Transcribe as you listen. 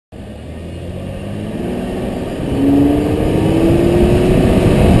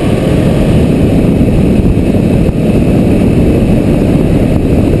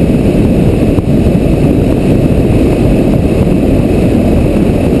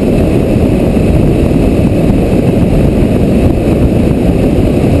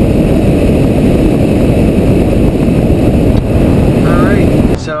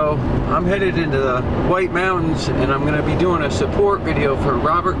Mountains, and I'm going to be doing a support video for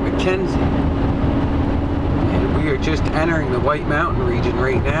Robert Mckenzie. And we are just entering the White Mountain region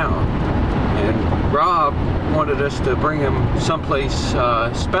right now. And Rob wanted us to bring him someplace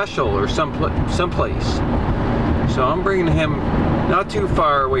special or someplace. So I'm bringing him not too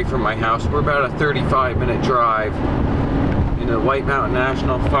far away from my house. We're about a 35-minute drive into the White Mountain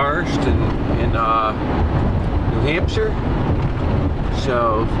National Forest in New Hampshire.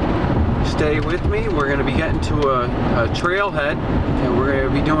 So stay with me. We're going to be getting to a trailhead, and we're going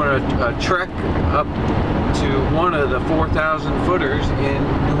to be doing a trek up to one of the 4,000 footers in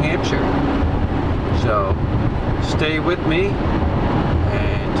New Hampshire. So stay with me,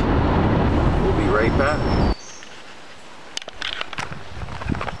 and we'll be right back.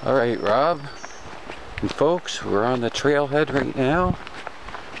 Alright, Rob and folks, we're on the trailhead right now.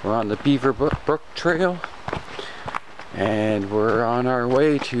 We're on the Beaver Brook Trail, and we're on our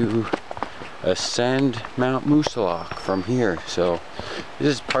way to ascend Mount Mooseilauke from here. So this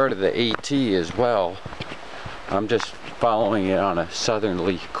is part of the AT as well. I'm just following it on a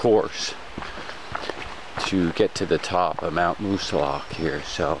southerly course to get to the top of Mount Mooseilauke here.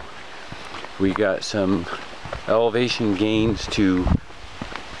 So we got some elevation gains, to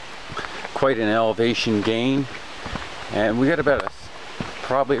quite an elevation gain, and we got about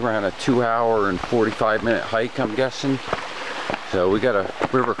probably around a 2-hour and 45-minute hike, I'm guessing. So we got a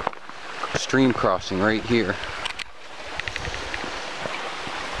river stream crossing right here.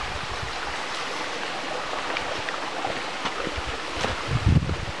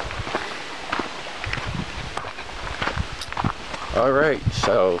 Alright,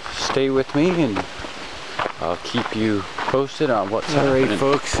 so stay with me and I'll keep you posted on what's happening. Alright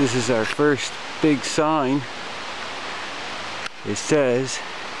folks, this is our first big sign. It says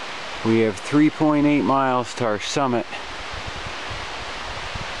we have 3.8 miles to our summit.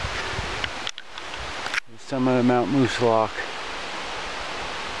 The summit of Mount Mooseilauke.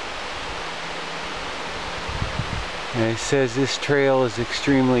 And it says this trail is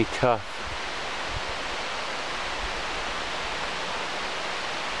extremely tough.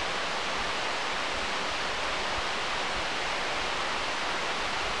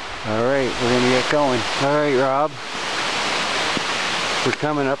 Alright, we're gonna get going. Alright, Rob. We're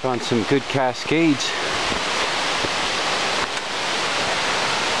coming up on some good cascades.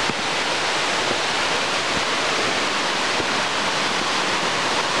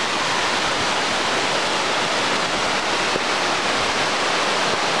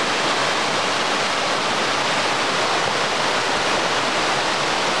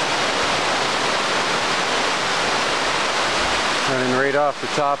 Running right off the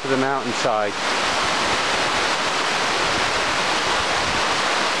top of the mountainside.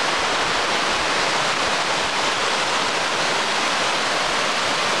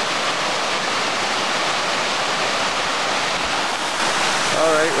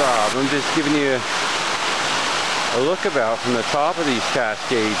 Alright, Rob, I'm just giving you a lookabout from the top of these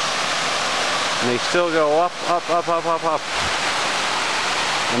cascades. And they still go up, up, up, up, up, up.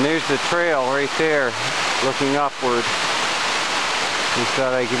 And there's the trail right there, looking upward. Just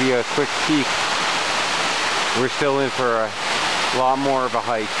thought I'd give you a quick peek. We're still in for a lot more of a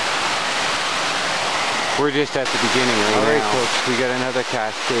hike. We're just at the beginning right now. Alright folks, we got another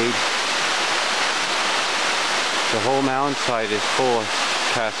cascade. The whole mountainside is full of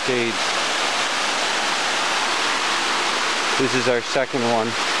cascades. This is our second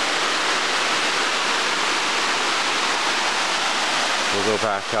one. We'll go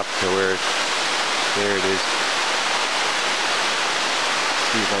back up to where there it is.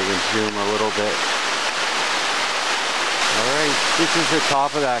 See if I can zoom a little bit. Alright, this is the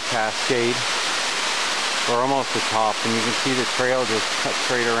top of that cascade. Or almost the top, and you can see the trail just cuts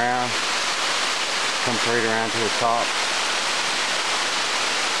right around. Comes right around to the top.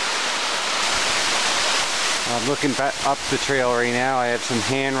 I'm looking back up the trail right now. I have some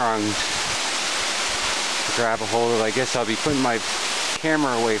hand rungs to grab a hold of. I guess I'll be putting my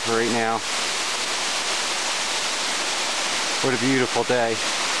camera away for right now. What a beautiful day.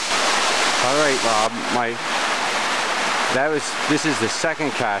 Alright, Rob, this is the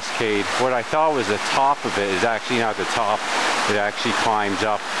second cascade. What I thought was the top of it is actually not the top. It actually climbs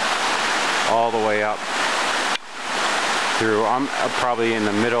up, all the way up through. I'm probably in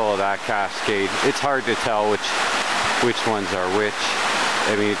the middle of that cascade. It's hard to tell which ones are which.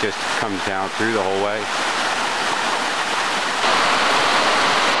 I mean, it just comes down through the whole way.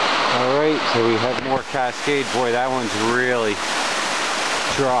 Alright, so we have more cascade. Boy, that one's really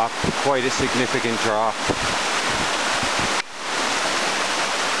dropped. Quite a significant drop.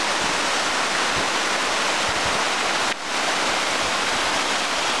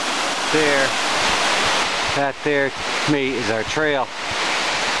 There. That there, to me, is our trail.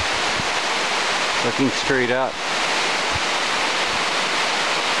 Looking straight up.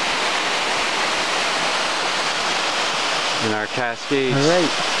 And our Cascades. Alright,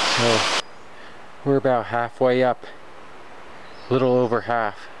 so we're about halfway up. A little over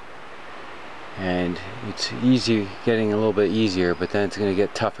half. And it's easy, getting a little bit easier, but then it's going to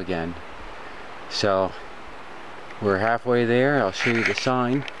get tough again. So we're halfway there. I'll show you the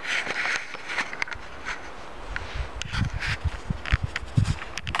sign.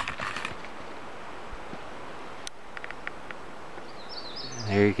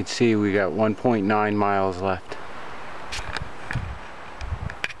 There you can see we got 1.9 miles left.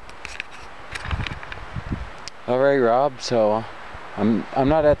 Alright, Rob, so I'm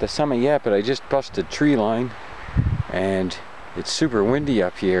not at the summit yet, but I just busted tree line, and it's super windy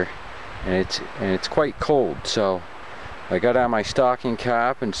up here, and it's quite cold. So I got out my stocking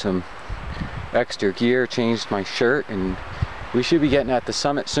cap and some extra gear, changed my shirt, and we should be getting at the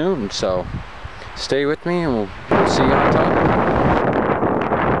summit soon. So stay with me, and we'll see you on top.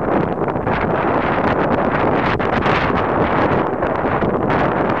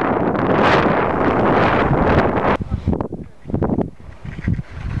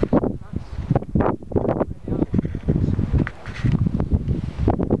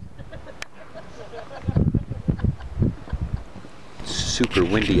 Super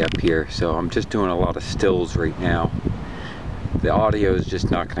windy up here, so I'm just doing a lot of stills right now. The audio is just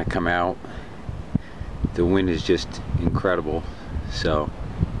not going to come out. The wind is just incredible, so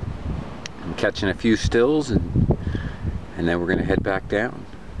I'm catching a few stills, and then we're going to head back down.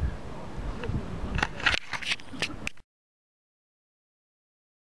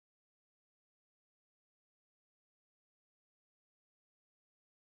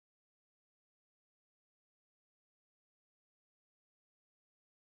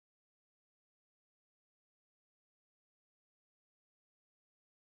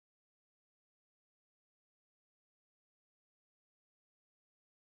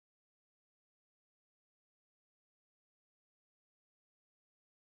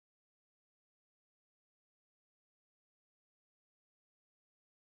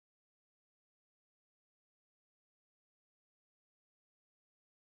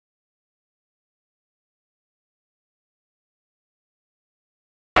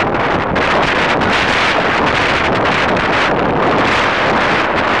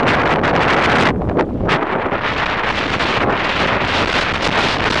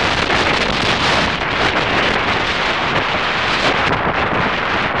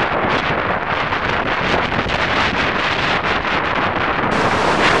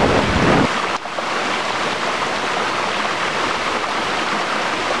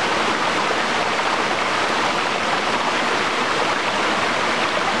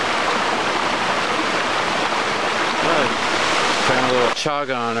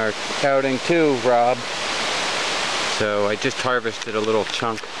 Chaga on our outing too, Rob. So I just harvested a little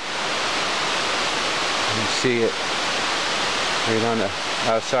chunk. You see it right on the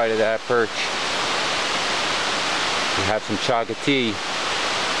outside of that perch. We have some chaga tea.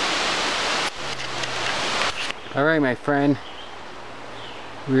 Alright, my friend,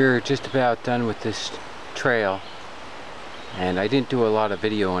 we're just about done with this trail, and I didn't do a lot of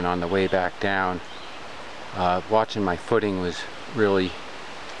videoing on the way back down. Watching my footing was really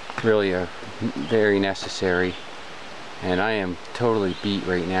very necessary, and I am totally beat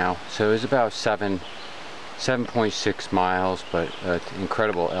right now. So it was about 7.6 miles, but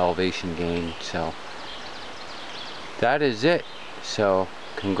incredible elevation gain. So that is it. So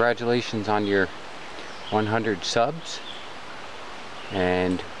congratulations on your 100 subs,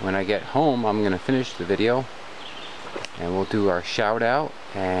 and when I get home I'm gonna finish the video and we'll do our shout out,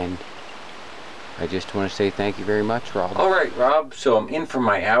 and I just want to say thank you very much, Rob. Alright, Rob, so I'm in for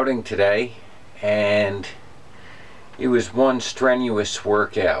my outing today, and it was one strenuous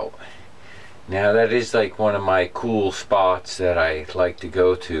workout. Now that is like one of my cool spots that I like to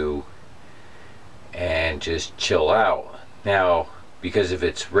go to and just chill out. Now, because of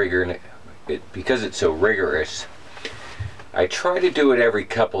its rigor, because it's so rigorous, I try to do it every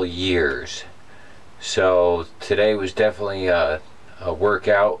couple years. So today was definitely a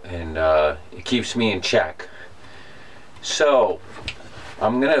workout, and it keeps me in check. So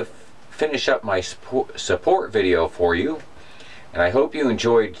I'm gonna finish up my support video for you, and I hope you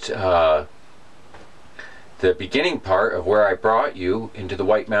enjoyed the beginning part of where I brought you into the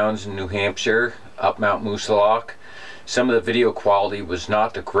White Mountains in New Hampshire, up Mount Mooseilauke. Some of the video quality was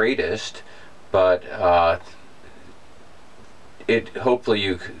not the greatest, but hopefully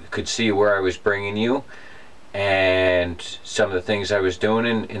you could see where I was bringing you. and some of the things I was doing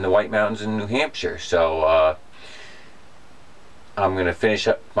in the White Mountains in New Hampshire. So I'm going to finish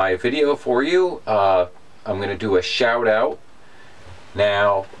up my video for you. I'm going to do a shout out.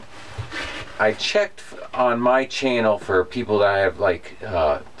 Now, I checked on my channel for people that I have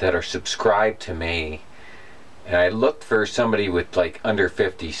that are subscribed to me, and I looked for somebody with like under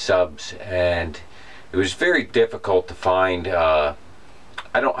 50 subs, and it was very difficult to find. I'm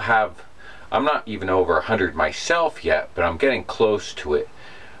not even over 100 myself yet, but I'm getting close to it.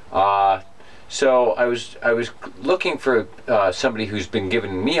 So I was looking for somebody who's been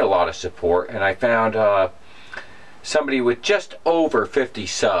giving me a lot of support, and I found somebody with just over 50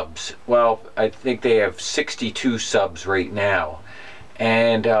 subs. Well, I think they have 62 subs right now,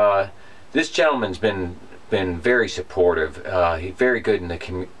 and this gentleman's been very supportive. He's very good in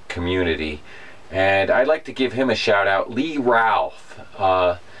the community, and I'd like to give him a shout out. Lee Ralph.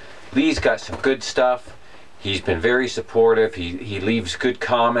 Lee's got some good stuff. He's been very supportive. He leaves good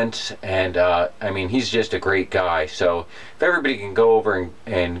comments, and I mean, he's just a great guy. So if everybody can go over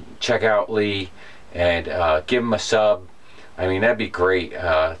and check out Lee and give him a sub, I mean, that'd be great.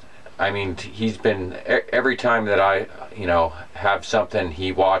 I mean, he's been, every time that I have something,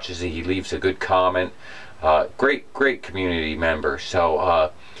 he watches it, he leaves a good comment. Great community member.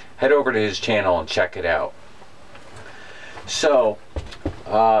 So head over to his channel and check it out. So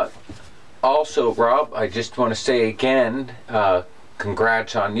also, Rob, I just want to say again,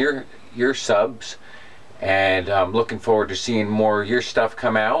 congrats on your subs, and I'm looking forward to seeing more of your stuff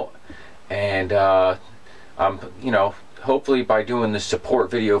come out. And hopefully by doing this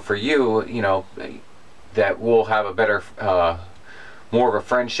support video for you, that we'll have a better, more of a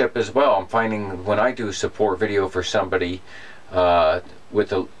friendship as well. I'm finding when I do a support video for somebody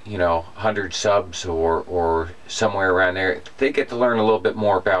with 100 subs or somewhere around there, they get to learn a little bit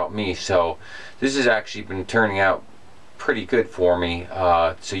more about me. So this has actually been turning out pretty good for me,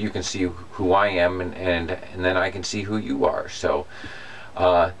 so you can see who I am, and then I can see who you are. So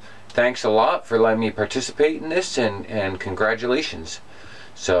thanks a lot for letting me participate in this, and congratulations.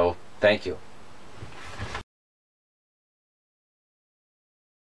 So thank you.